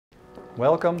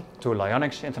Welcome to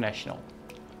LioniX International.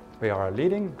 We are a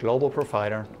leading global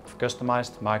provider of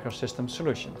customized microsystem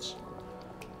solutions.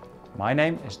 My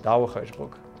name is Douwe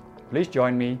Geusbroek. Please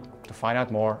join me to find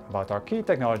out more about our key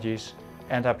technologies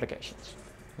and applications.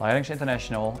 LioniX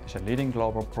International is a leading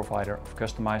global provider of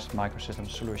customized microsystem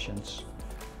solutions.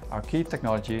 Our key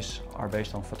technologies are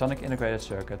based on photonic integrated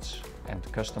circuits and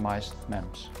customized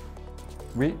MEMS.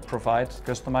 We provide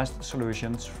customized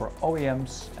solutions for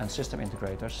OEMs and system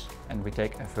integrators, and we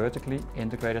take a vertically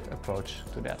integrated approach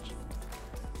to that.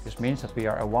 This means that we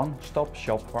are a one-stop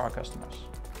shop for our customers.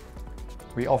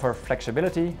 We offer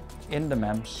flexibility in the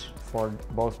MEMS for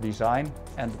both design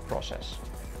and the process.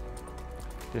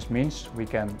 This means we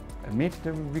can meet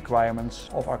the requirements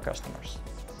of our customers.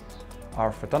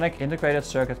 Our photonic integrated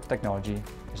circuit technology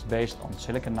is based on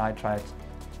silicon nitride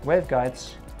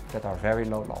waveguides that are very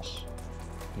low loss.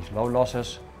 These low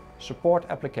losses support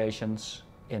applications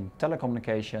in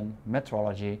telecommunication,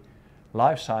 metrology,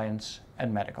 life science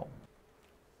and medical.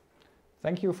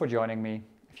 Thank you for joining me.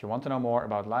 If you want to know more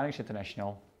about LioniX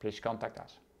International, please contact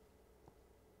us.